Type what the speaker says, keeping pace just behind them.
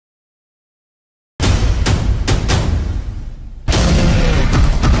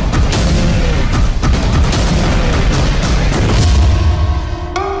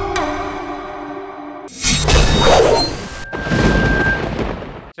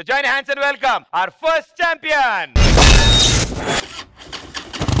So join hands and welcome our first champion.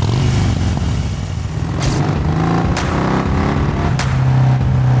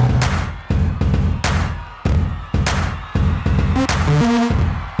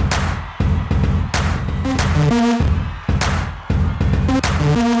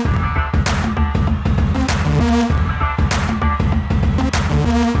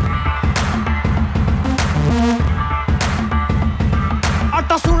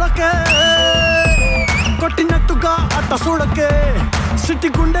 కొట్టినట్టుగా అట్ట చూడకే సిట్టి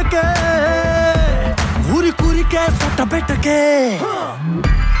గుండెకే ఊరి కూరికే సుట్ట పెట్టకే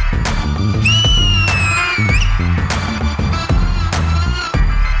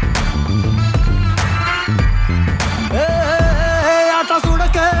అట్ట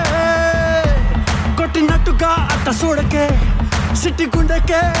చూడకే కొట్టినట్టుగా అట్ట చూడకే సిట్టి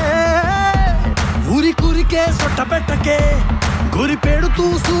గుండెకే ఊరి కూరికే సుట్ట పెట్టకే గురి పెడుతూ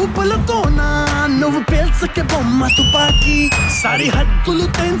సూపులతోనా నువ్వు పేల్చకే బొమ్మ తుపాకి సరిహద్దులు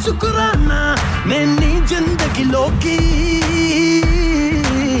తెంచుకురానా నేను నీ జిందగీలోకి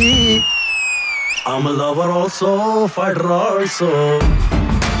I'm a lover also, fighter also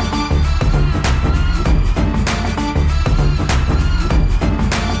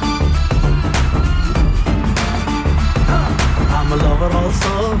I'm a lover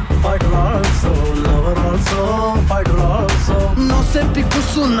also, fighter also, lover also, fighter also. No seppi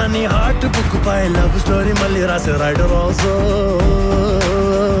kusuna ni heart book by love story malli rasa rider also.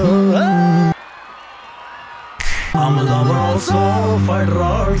 I'm a lover also, fighter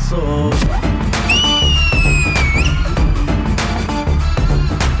also.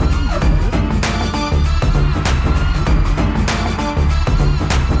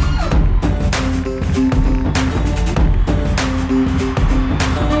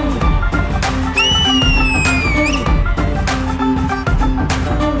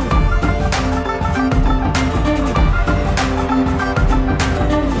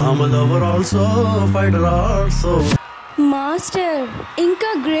 I'm a lover also, fighter also. Master ఇంకా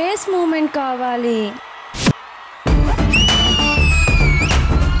grace moment కావాలి.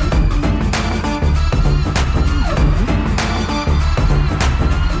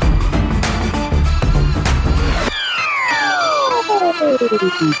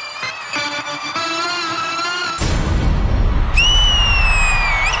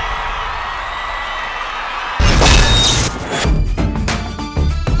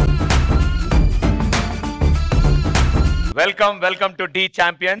 Welcome to Dhee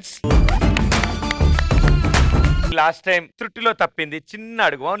champions. Last time త్రుట్టిలో తప్పింది చిన్న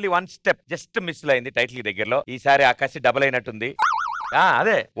అడుగు only one step just miss అయింది title దగ్గరలో. ఈసారి ఆ కసి డబుల్ అయినట్టుంది.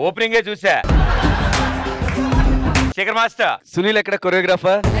 అదే ఓపెనింగ్ చూసా. శేఖర్ మాస్టర్ సునీల్ ఎక్కడ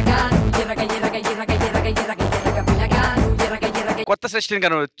కొరియోగ్రాఫర్ కొత్త శ్రేష్ఠిని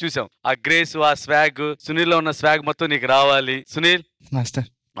కనుక చూసాం. ఆ గ్రేస్ ఆ స్వాగ్ సునీల్ లో ఉన్న స్వాగ్ మొత్తం నీకు రావాలి. Sunil master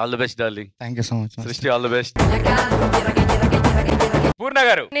all the best darling. Thank you so much. సృష్టి ఆల్ ది బెస్ట్. పూర్ణ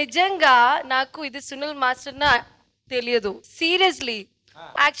గారు నిజంగా నాకు ఇది సునీల్ మాస్టర్ నా తెలియదు seriously.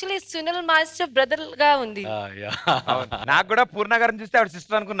 Actually Sunil master brother గా ఉంది. నాకు కూడా పూర్ణ గారిని చూస్తే ఆవిడ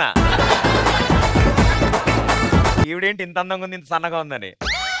సిస్టర్ అనుకున్నా. ఈవిడేంటి ఇంత అందంగా ఉంది ఇంత సన్నగా ఉందని.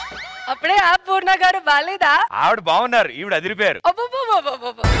 అప్పుడే ఆ పూర్ణ గారు బాలేదా? ఆవిడ బాగున్నారు, ఈవిడ అదిరిపోయారు.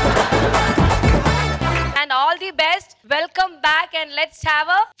 And all the best. Welcome back and let's have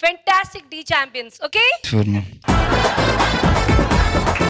a fantastic Dhee champions. Okay? Sure, ma'am.